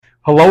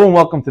Hello and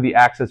welcome to the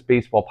Access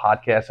Baseball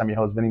Podcast. I'm your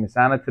host, Vinny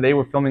Masana. Today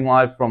we're filming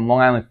live from Long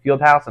Island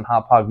Fieldhouse in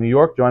Hauppauge, New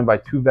York, joined by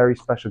two very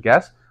special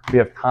guests. We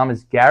have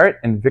Thomas Garrett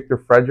and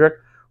Victor Frederick,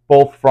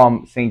 both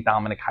from St.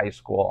 Dominic High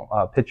School,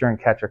 pitcher and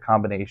catcher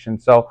combination.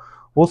 So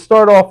we'll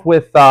start off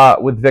with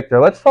Victor.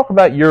 Let's talk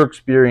about your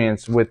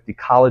experience with the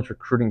college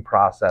recruiting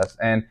process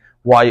and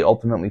why you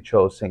ultimately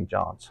chose St.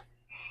 John's.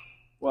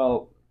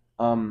 Well,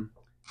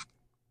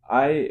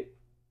 I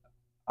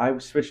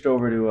switched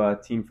over to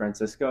Team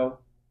Francisco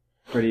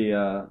pretty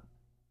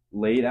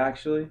late,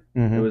 actually.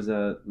 Mm-hmm. It was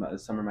the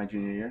summer of my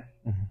junior year.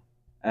 Mm-hmm.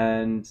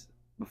 And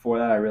before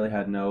that, I really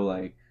had no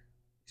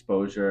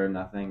exposure,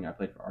 nothing. I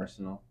played for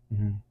Arsenal.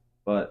 Mm-hmm.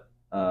 But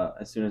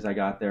as soon as I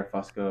got there,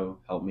 Fusco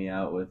helped me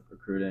out with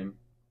recruiting.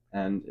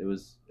 And it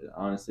was,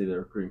 honestly, the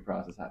recruiting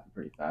process happened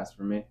pretty fast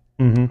for me.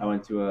 Mm-hmm. I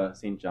went to a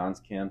St. John's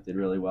camp, did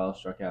really well,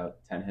 struck out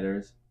 10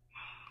 hitters.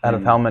 Out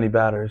of how many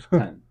batters?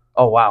 10.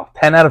 Oh, wow.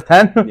 10 out of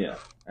 10? Yeah.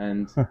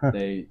 And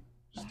they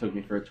just took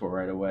me for a tour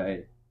right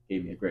away,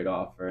 gave me a great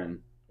offer, and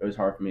it was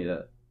hard for me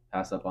to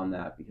pass up on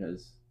that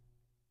because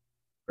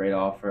great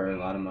offer, a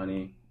lot of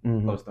money,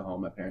 mm-hmm. close to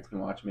home. My parents can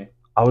watch me.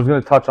 I was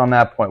going to touch on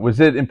that point. Was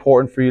it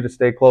important for you to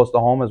stay close to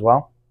home as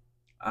well?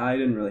 I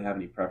didn't really have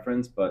any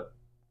preference, but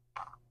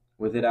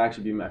with it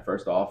actually being my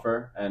first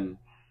offer and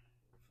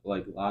a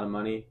lot of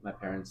money, my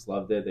parents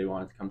loved it. They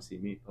wanted to come see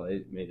me play.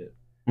 It made it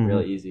mm-hmm.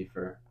 really easy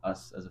for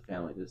us as a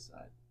family to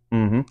decide.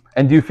 Mm-hmm.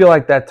 And do you feel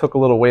like that took a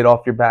little weight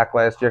off your back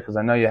last year? Because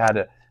I know you had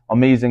an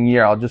amazing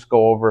year. I'll just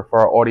go over for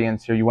our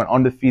audience here. You went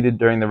undefeated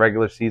during the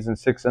regular season,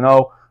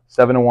 6-0,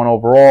 7-1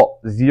 overall,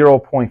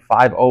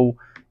 0.50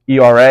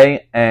 ERA,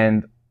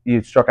 and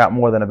you struck out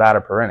more than a batter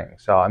per inning.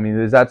 So, I mean,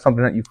 is that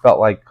something that you felt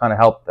like kind of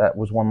helped, that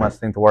was one less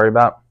thing to worry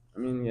about?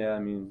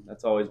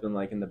 That's always been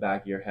in the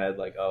back of your head,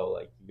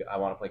 I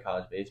want to play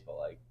college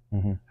baseball.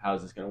 Mm-hmm. How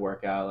is this going to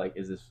work out?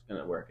 Is this going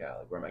to work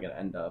out? Where am I going to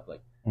end up?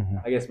 Mm-hmm.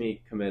 I guess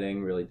me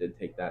committing really did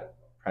take that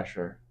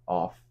pressure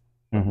off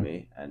of mm-hmm.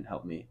 me and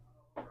help me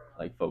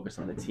focus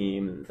on the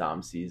team and the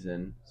Dom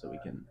season so we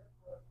can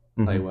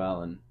mm-hmm. play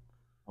well and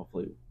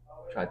hopefully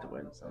try to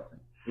win something.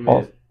 We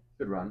made a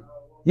good run.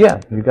 Yeah,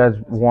 you guys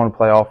won a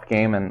playoff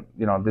game, and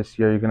this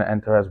year you're going to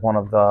enter as one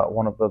of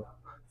the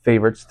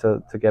favorites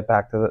to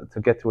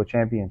get to a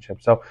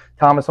championship. So,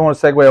 Thomas, I want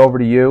to segue over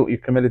to you. You're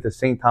committed to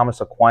St.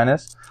 Thomas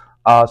Aquinas.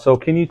 So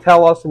can you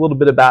tell us a little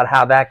bit about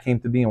how that came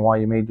to be and why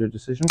you made your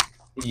decision?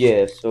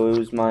 Yeah, so it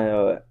was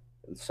my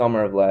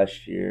summer of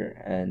last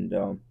year, and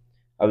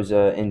I was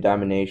in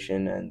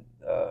Domination, and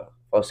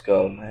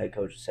Fusco, my head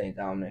coach of St.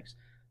 Dominic's,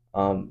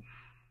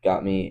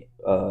 got me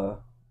to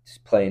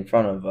play in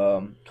front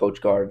of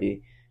Coach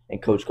Garvey,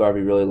 and Coach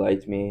Garvey really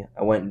liked me.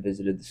 I went and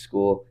visited the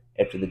school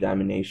after the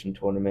Domination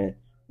tournament,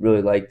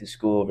 really liked the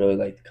school, really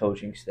liked the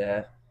coaching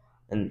staff,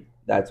 and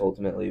that's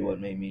ultimately what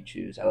made me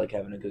choose. I like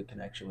having a good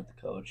connection with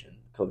the coach, and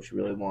the coach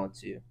really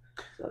wants you.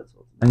 So that's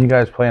and you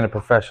guys play in a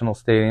professional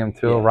stadium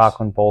too, yes.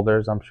 Rockland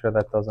Boulders. I'm sure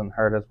that doesn't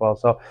hurt as well.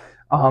 So,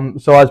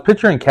 so as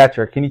pitcher and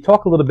catcher, can you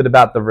talk a little bit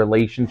about the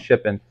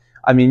relationship? And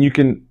I mean, you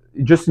can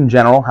just in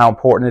general how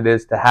important it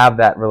is to have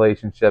that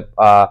relationship.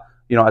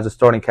 As a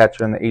starting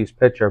catcher and the ace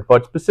pitcher,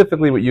 but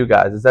specifically with you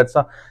guys, is it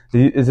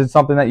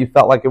something that you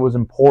felt like it was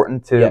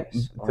important to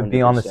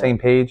be on the same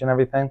page and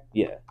everything?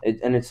 Yeah,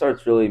 it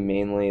starts really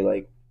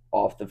mainly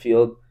off the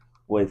field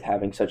with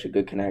having such a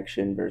good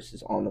connection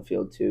versus on the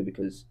field too,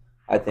 because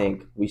I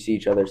think we see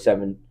each other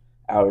 7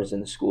 hours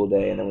in the school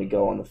day and then we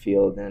go on the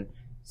field and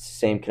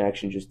same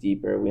connection, just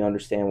deeper. We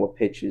understand what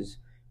pitches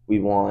we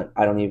want.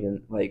 I don't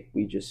even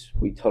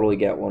we totally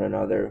get one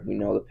another. We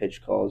know the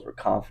pitch calls. We're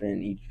confident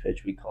in each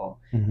pitch we call.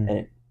 Mm-hmm.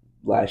 And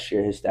last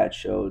year his stats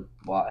showed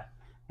why.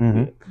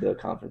 Mm-hmm. The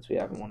confidence we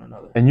have in one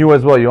another. And you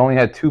as well. You only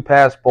had 2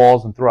 pass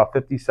balls and threw out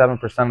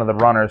 57% of the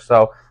runners.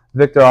 So,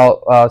 Victor,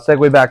 I'll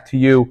segue back to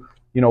you.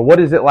 What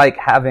is it like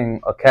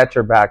having a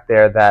catcher back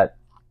there that,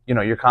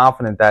 you're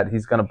confident that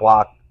he's going to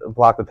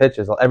block the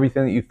pitches?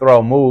 Everything that you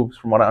throw moves,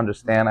 from what I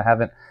understand. I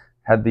haven't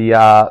had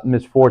the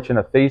misfortune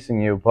of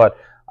facing you, but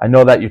I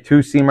know that your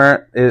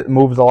two-seamer, it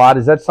moves a lot.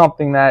 Is that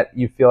something that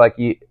you feel like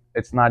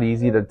it's not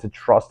easy to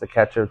trust a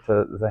catcher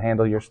to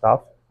handle your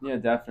stuff? Yeah,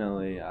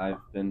 definitely.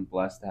 I've been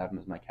blessed to have him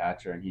as my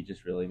catcher, and he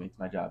just really makes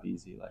my job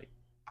easy.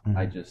 Mm-hmm.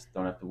 I just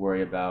don't have to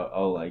worry about,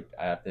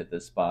 I have to hit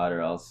this spot or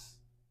else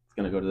it's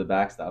going to go to the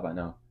backstop. I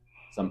know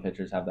some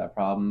pitchers have that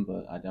problem,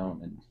 but I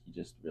don't, and he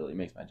just really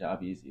makes my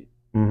job easy,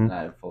 mm-hmm. and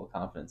I have full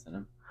confidence in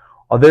him.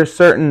 Are there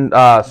certain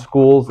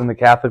schools in the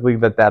Catholic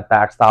League that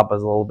backstop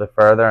is a little bit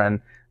further,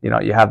 and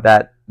you have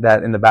that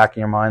in the back of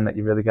your mind that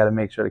you really got to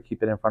make sure to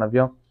keep it in front of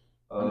you?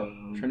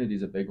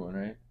 Trinity's a big one,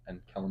 right? And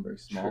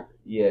Kellenberg's small.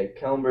 Yeah,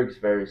 Kellenberg's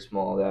very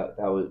small. That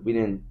was we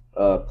didn't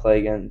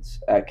play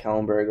at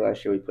Kellenberg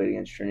last year. We played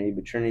against Trinity,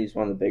 but Trinity's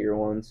one of the bigger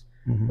ones.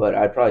 Mm-hmm. But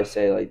I'd probably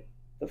say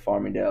the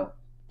Farmingdale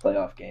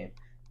playoff game.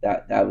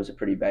 That was a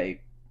pretty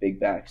big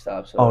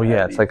backstop. So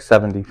it's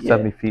 70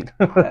 feet.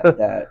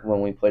 that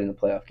when we played in the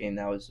playoff game,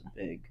 that was a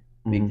big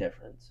mm-hmm.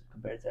 difference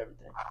compared to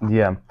everything.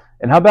 Yeah.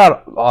 And how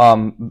about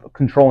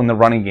controlling the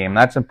running game?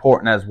 That's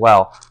important as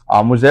well.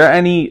 Was there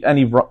any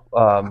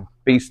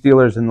base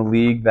stealers in the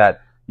league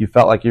that you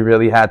felt like you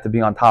really had to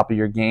be on top of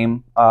your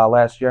game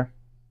last year?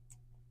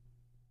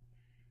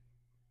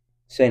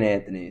 St.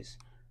 Anthony's,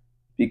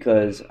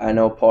 because I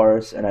know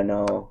Paris and I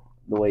know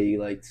the way he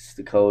likes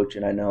to coach,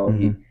 and I know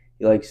he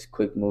likes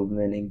quick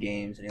movement in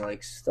games, and he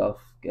likes stuff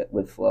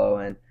with flow.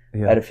 And I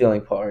had a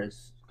feeling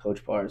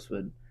Coach Paris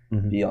would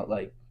be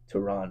like to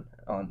run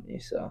on me.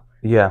 So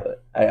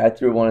but I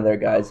threw one of their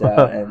guys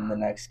out, and the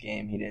next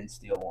game he didn't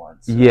steal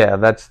once. So. Yeah,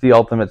 that's the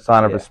ultimate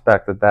sign of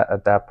respect at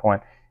that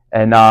point.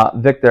 And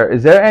Victor,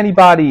 is there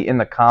anybody in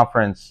the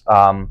conference,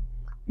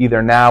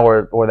 either now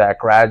or that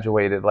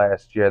graduated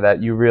last year,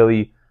 that you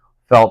really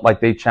felt like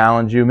they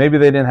challenged you? Maybe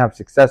they didn't have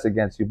success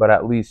against you, but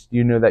at least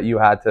you knew that you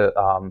had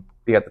to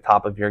be at the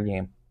top of your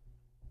game.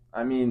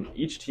 I mean,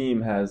 each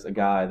team has a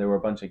guy. There were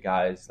a bunch of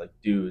guys, like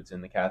dudes,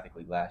 in the Catholic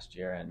League last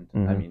year, and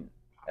I mean,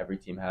 every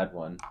team had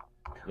one.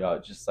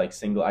 Just like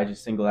I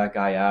just single that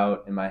guy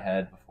out in my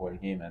head before the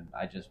game, and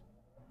I just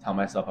tell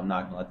myself I'm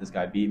not gonna let this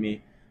guy beat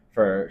me.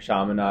 For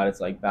Chaminade,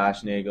 it's like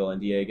Bashnagel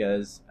and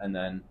Dieguez, and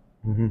then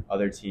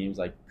other teams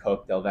like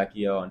Cook, Del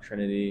Vecchio, and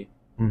Trinity,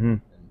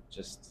 and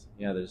just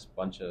there's a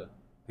bunch of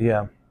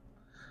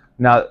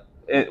Now,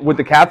 with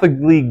the Catholic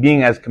League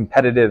being as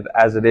competitive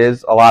as it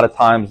is, a lot of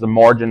times the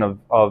margin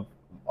of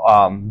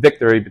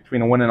victory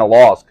between a win and a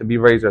loss could be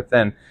razor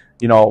thin.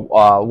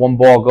 One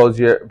ball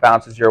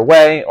bounces your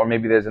way, or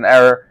maybe there's an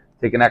error,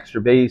 take an extra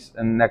base,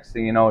 and next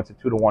thing you know, it's a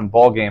 2-1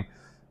 ball game.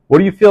 What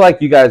do you feel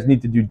like you guys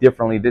need to do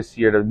differently this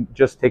year to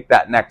just take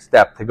that next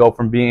step to go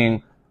from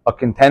being a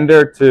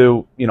contender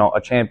to a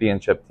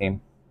championship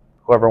team?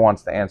 Whoever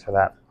wants to answer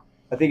that.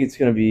 I think it's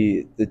going to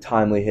be the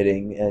timely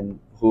hitting, and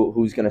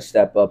who's going to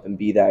step up and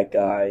be that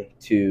guy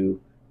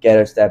to get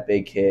us that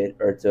big hit,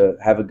 or to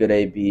have a good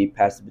AB,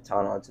 pass the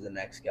baton on to the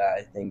next guy.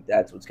 I think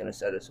that's what's going to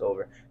set us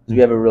over, because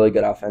we have a really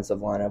good offensive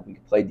lineup. We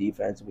can play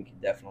defense, and we can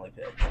definitely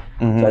pitch.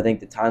 So I think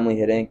the timely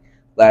hitting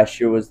last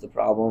year was the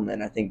problem,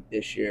 and I think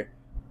this year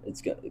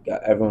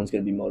everyone's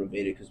going to be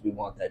motivated because we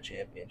want that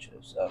championship.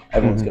 So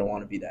everyone's going to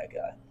want to be that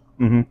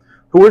guy.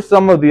 Who are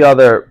some of the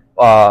other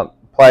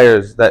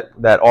players that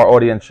our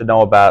audience should know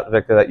about,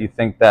 Victor, that you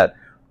think that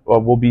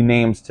will be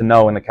names to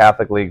know in the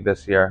Catholic League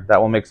this year that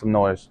will make some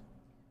noise?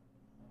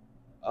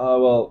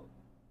 Well,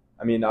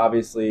 I mean,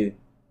 obviously,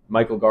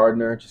 Michael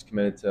Gardner just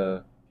committed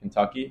to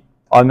Kentucky.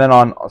 And then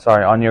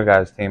on your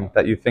guys' team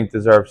that you think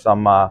deserves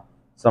some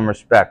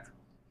respect.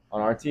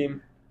 On our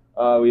team,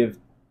 we have.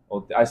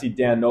 Well, I see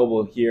Dan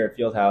Noble here at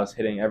Fieldhouse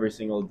hitting every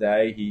single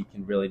day. He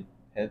can really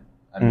hit.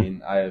 I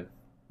mean, I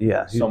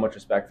have so much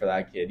respect for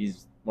that kid.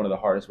 He's one of the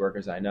hardest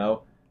workers I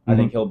know. I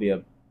think he'll be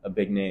a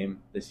big name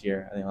this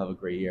year. I think he'll have a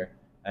great year.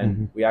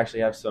 And we actually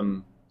have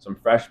some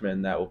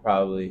freshmen that will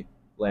probably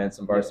land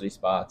some varsity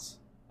spots,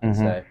 I'd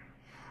say.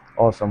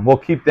 Awesome. We'll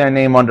keep their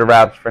name under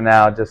wraps for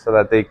now, just so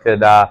that they could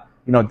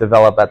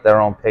develop at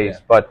their own pace.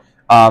 But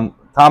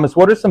Thomas,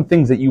 what are some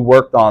things that you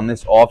worked on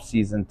this off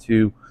season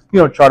to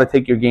try to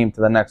take your game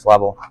to the next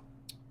level?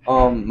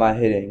 My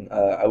hitting.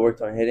 I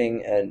worked on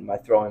hitting and my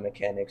throwing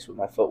mechanics with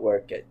my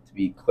footwork, get to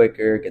be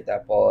quicker, get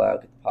that ball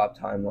out, get the pop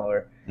time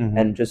lower,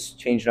 and just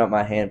changing up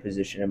my hand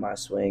position and my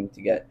swing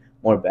to get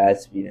more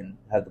bat speed and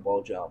have the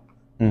ball jump.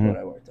 That's what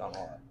I worked on a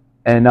lot.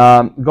 And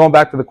going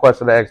back to the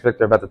question that I asked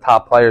Victor about the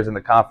top players in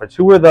the conference,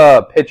 who were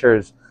the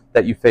pitchers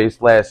that you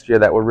faced last year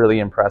that were really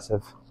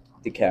impressive?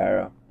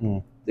 DeCaro.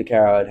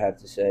 DeCaro, I'd have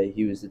to say.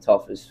 He was the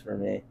toughest for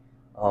me.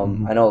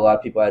 I know a lot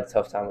of people had a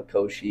tough time with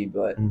Koshi,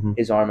 but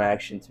his arm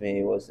action to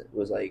me was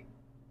like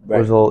it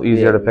was a little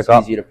easier to pick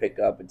up. Easier to pick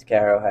up, but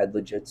DeCaro had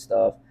legit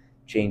stuff: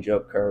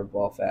 changeup,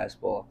 curveball,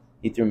 fastball.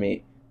 He threw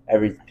me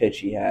every pitch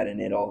he had,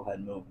 and it all had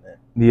movement.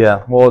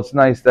 Yeah, well, it's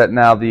nice that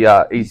now the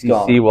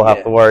ACC will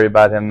have to worry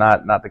about him,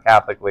 not the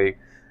Catholic League.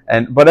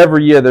 But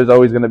every year there's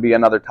always going to be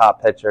another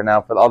top pitcher.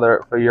 Now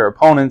for your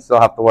opponents, they'll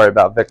have to worry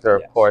about Victor,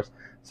 of course.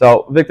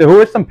 So Victor, who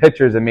are some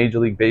pitchers in Major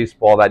League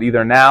Baseball that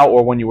either now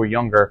or when you were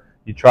younger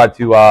you tried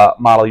to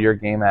model your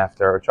game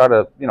after, or try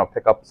to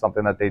pick up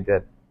something that they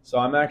did? So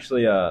I'm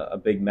actually a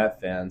big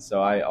Met fan,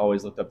 so I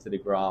always looked up to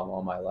DeGrom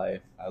all my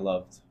life. I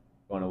loved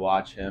going to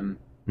watch him,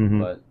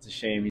 but it's a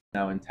shame he's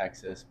now in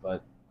Texas.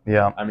 But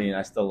I mean,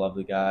 I still love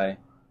the guy,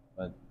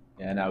 but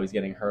now he's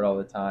getting hurt all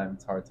the time.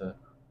 It's hard to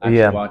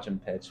actually watch him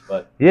pitch.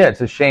 But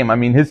it's a shame. I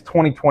mean, his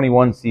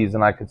 2021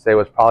 season, I could say,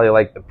 was probably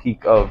like the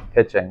peak of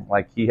pitching.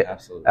 Like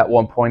at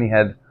one point, he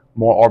had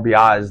more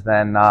RBIs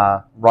than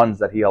runs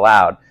that he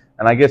allowed.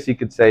 And I guess you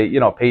could say,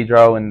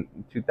 Pedro in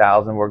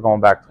 2000, we're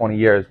going back 20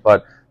 years,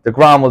 but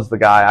DeGrom was the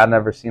guy. I've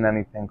never seen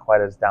anything quite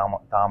as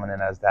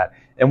dominant as that.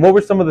 And what were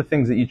some of the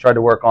things that you tried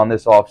to work on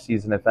this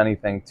offseason, if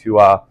anything,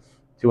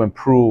 to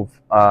improve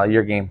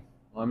your game?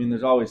 Well, I mean,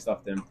 there's always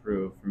stuff to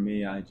improve. For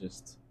me, I'm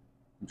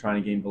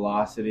trying to gain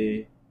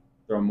velocity,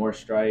 throw more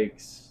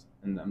strikes,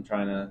 and I'm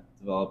trying to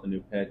develop a new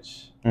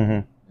pitch.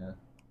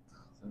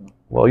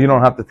 Well, you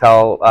don't have to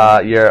tell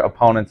your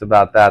opponents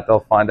about that.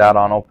 They'll find out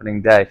on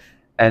opening day.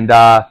 And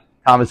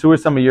Thomas, who were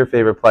some of your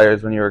favorite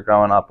players when you were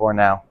growing up or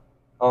now?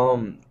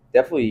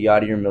 Definitely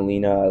Yadier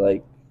Molina. I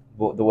like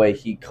the way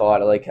he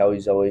caught. I like how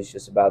he's always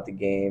just about the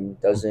game,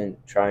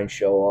 doesn't try and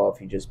show off.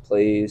 He just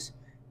plays,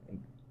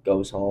 and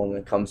goes home,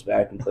 and comes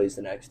back and plays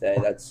the next day.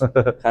 That's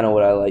kind of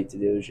what I like to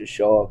do, is just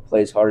show up,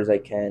 play as hard as I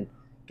can,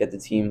 get the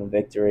team a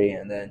victory,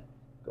 and then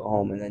go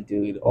home and then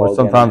do it all. Or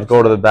sometimes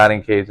go to the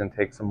batting cage and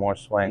take some more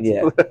swings.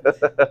 Yeah.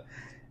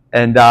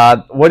 And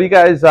what do you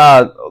guys?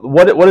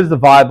 What is the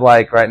vibe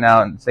like right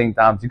now in St.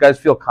 Dom's? Do you guys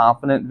feel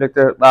confident,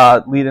 Victor,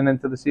 leading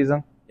into the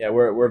season? Yeah,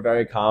 we're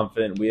very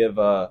confident. We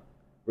have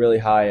really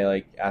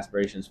high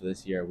aspirations for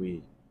this year.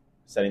 We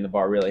setting the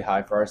bar really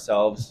high for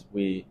ourselves.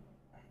 We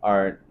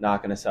are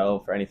not going to settle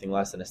for anything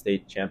less than a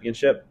state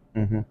championship,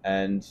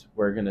 and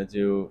we're going to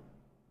do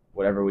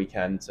whatever we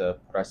can to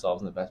put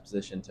ourselves in the best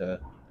position to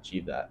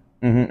achieve that.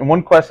 And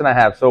one question I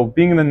have: so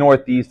being in the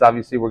Northeast,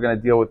 obviously we're going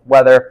to deal with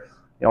weather.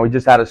 You know, we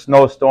just had a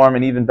snowstorm,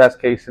 and even best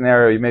case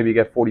scenario, you maybe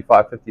get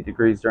 45, 50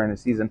 degrees during the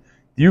season.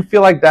 Do you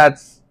feel like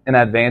that's an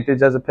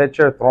advantage as a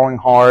pitcher, throwing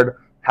hard,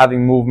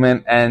 having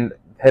movement, and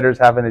hitters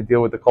having to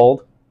deal with the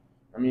cold?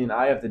 I mean,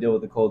 I have to deal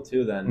with the cold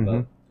too then,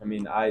 but I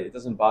mean, it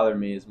doesn't bother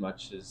me as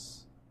much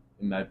as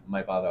it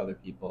might bother other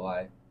people.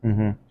 I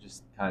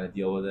just kind of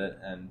deal with it,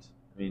 and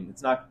I mean,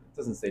 it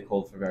doesn't stay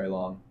cold for very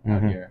long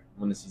out here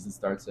when the season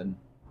starts in,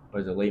 what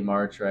is it, late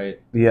March,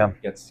 right? Yeah.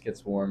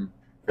 Gets warm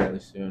fairly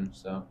soon,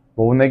 so.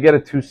 Well, when they get a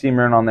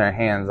two-seamer in on their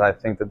hands, I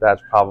think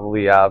that's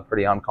probably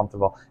pretty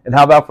uncomfortable. And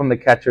how about from the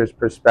catcher's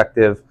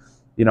perspective,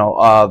 you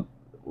know,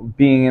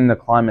 being in the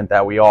climate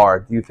that we are,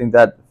 do you think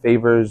that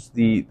favors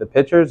the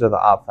pitchers or the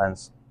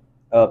offense?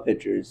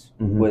 Pitchers,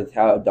 with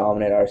how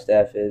dominant our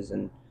staff is,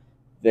 and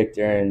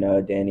Victor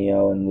and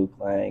Danielle and Luke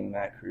Lang,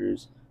 Matt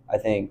Cruz. I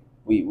think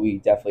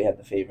we definitely have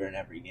the favor in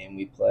every game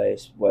we play,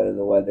 whether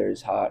the weather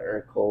is hot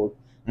or cold.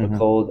 But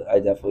cold, I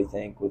definitely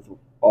think with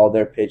all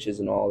their pitches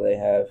and all they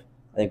have,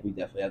 I think we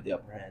definitely have the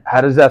upper hand.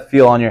 How does that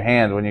feel on your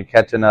hand when you're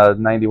catching a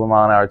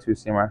 91-mile-an-hour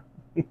two-seamer?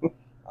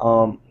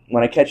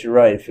 When I catch it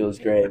right, it feels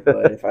great.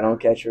 But if I don't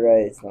catch it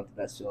right, it's not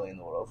the best feeling in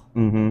the world.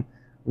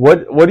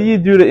 What do you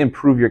do to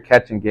improve your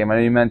catching game? I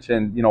know you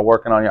mentioned, you know,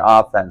 working on your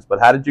offense, but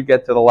how did you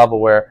get to the level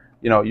where,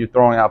 you know, you're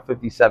throwing out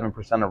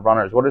 57% of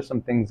runners? What are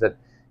some things that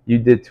you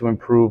did to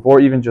improve, or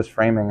even just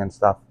framing and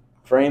stuff?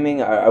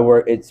 Framing, I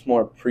work. It's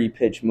more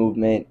pre-pitch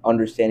movement,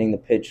 understanding the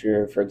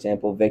pitcher. For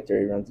example, Victor,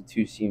 he runs a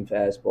two-seam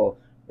fastball,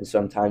 and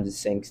sometimes it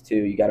sinks too.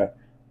 You gotta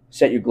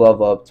set your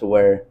glove up to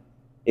where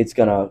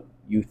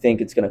you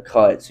think it's gonna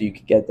cut, so you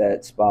could get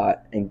that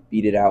spot and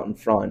beat it out in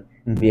front,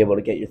 and be able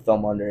to get your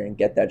thumb under and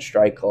get that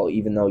strike call,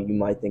 even though you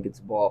might think it's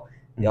a ball.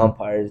 The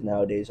umpires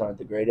nowadays aren't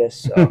the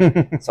greatest, so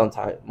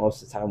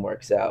most of the time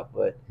works out.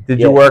 But did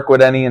you work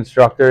with any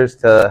instructors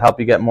to help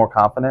you get more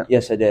confident?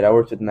 Yes, I did. I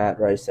worked with Matt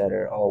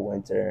Ricesetter all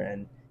winter,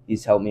 and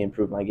he's helped me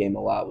improve my game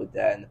a lot with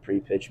that and the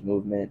pre-pitch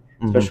movement,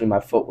 especially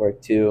my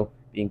footwork too,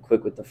 being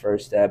quick with the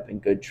first step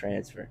and good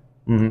transfer.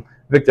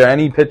 Victor,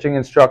 any pitching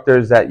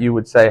instructors that you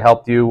would say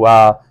helped you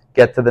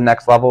get to the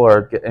next level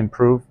or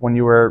improve when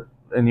you were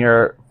in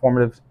your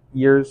formative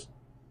years?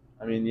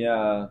 I mean,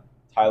 yeah.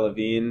 Ty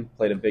Levine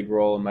played a big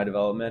role in my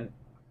development.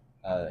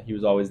 He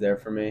was always there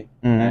for me,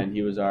 and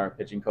he was our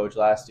pitching coach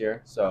last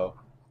year. So,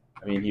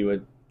 I mean,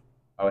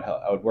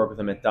 I would work with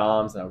him at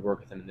Dom's, and I would work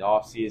with him in the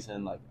off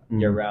season, like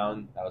year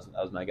round. That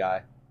was my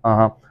guy.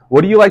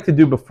 What do you like to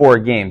do before a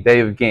game,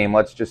 day of game?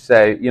 Let's just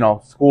say, you know,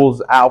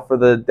 school's out for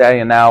the day,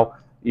 and now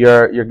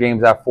your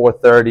game's at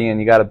 4:30, and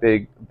you got a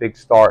big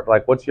start.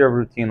 Like, what's your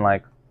routine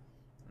like?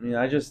 I mean,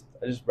 I just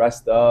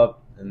rest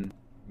up and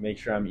make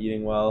sure I'm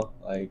eating well.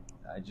 Like,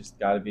 I just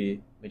got to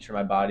make sure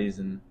my body's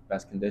in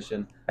best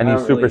condition. Any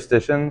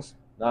superstitions?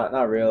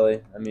 Not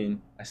really. I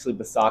mean, I sleep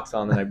with socks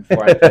on the night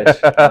before I pitch.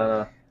 I don't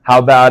know. How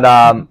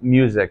about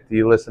music? Do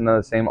you listen to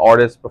the same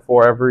artist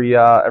before every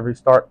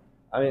start?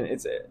 I mean,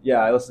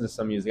 I listen to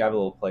some music. I have a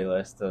little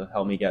playlist to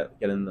help me get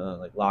in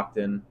the locked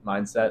in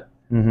mindset.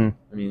 I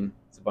mean,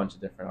 it's a bunch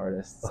of different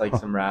artists. It's like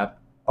some rap.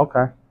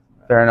 Okay,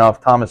 fair enough.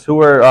 Thomas,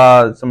 who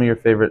are some of your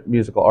favorite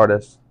musical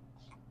artists?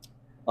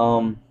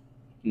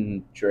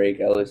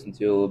 Drake I listen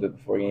to a little bit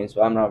before games,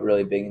 but I'm not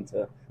really big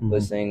into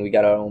listening. We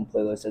got our own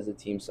playlist as a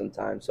team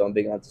sometimes, so I'm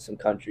big onto some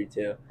country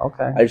too.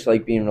 Okay. I just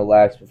like being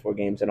relaxed before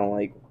games. I don't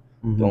like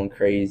going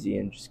crazy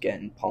and just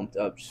getting pumped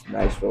up, just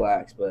nice,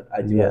 relaxed, but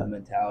I do have the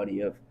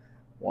mentality of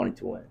wanting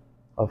to win.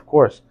 Of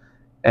course.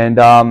 And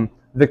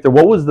Victor,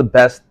 what was the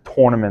best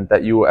tournament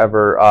that you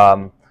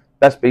ever,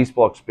 best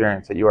baseball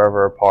experience that you were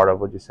ever a part of,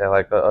 would you say,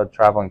 like a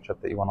traveling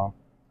trip that you went on?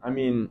 I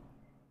mean,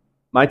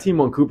 my team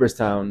won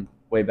Cooperstown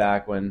way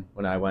back when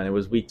I went. It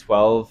was week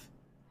 12,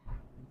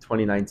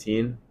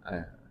 2019.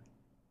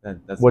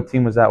 What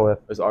team was that with?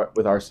 It was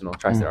with Arsenal,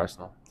 Tri-State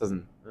Arsenal. Does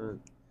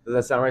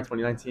that sound right,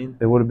 2019?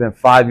 It would have been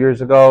 5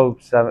 years ago.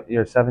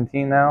 You're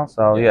 17 now,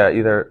 so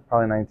either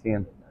probably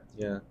 19.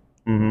 Yeah.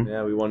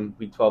 Yeah, we won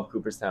week 12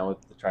 Cooperstown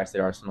with the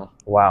Tri-State Arsenal.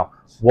 Wow.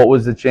 What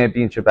was the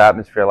championship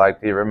atmosphere like?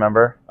 Do you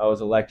remember? Oh, it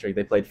was electric.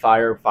 They played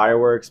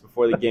fireworks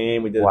before the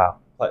game. We did. Wow.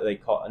 They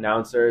called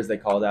announcers. They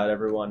called out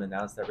everyone,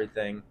 announced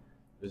everything.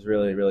 It was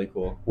really, really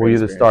cool. Were you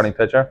the starting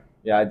pitcher?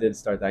 Yeah, I did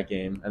start that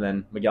game, and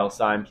then Miguel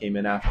Syme came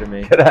in after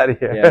me. Get out of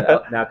here. Yeah,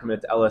 now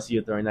committed to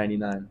LSU throwing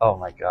 99. Oh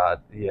my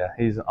God. Yeah,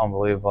 he's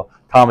unbelievable.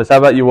 Thomas, how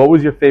about you? What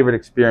was your favorite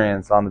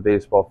experience on the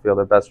baseball field,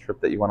 or best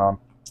trip that you went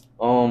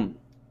on?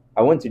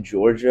 I went to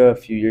Georgia a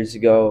few years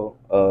ago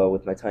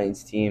with my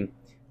Titans team,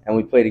 and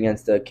we played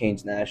against the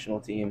Canes national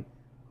team.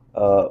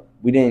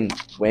 We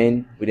didn't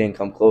win. We didn't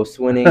come close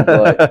to winning,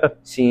 but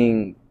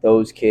seeing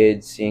those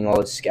kids, seeing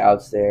all the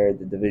scouts there,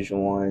 the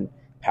Division I,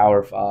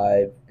 Power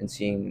 5, and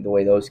seeing the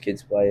way those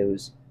kids play, it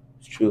was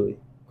truly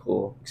a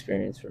cool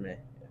experience for me.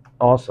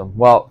 Awesome.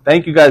 Well,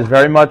 thank you guys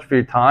very much for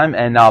your time,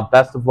 and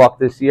best of luck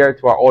this year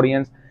to our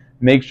audience.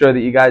 Make sure that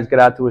you guys get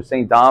out to a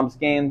St. Dom's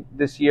game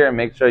this year, and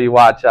make sure you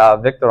watch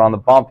Victor on the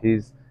bump.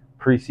 He's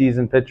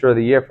preseason pitcher of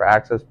the year for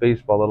Access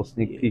Baseball. A little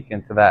sneak peek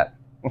into that.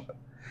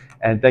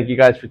 And thank you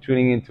guys for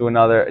tuning in to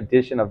another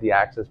edition of the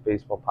Access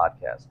Baseball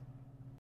podcast.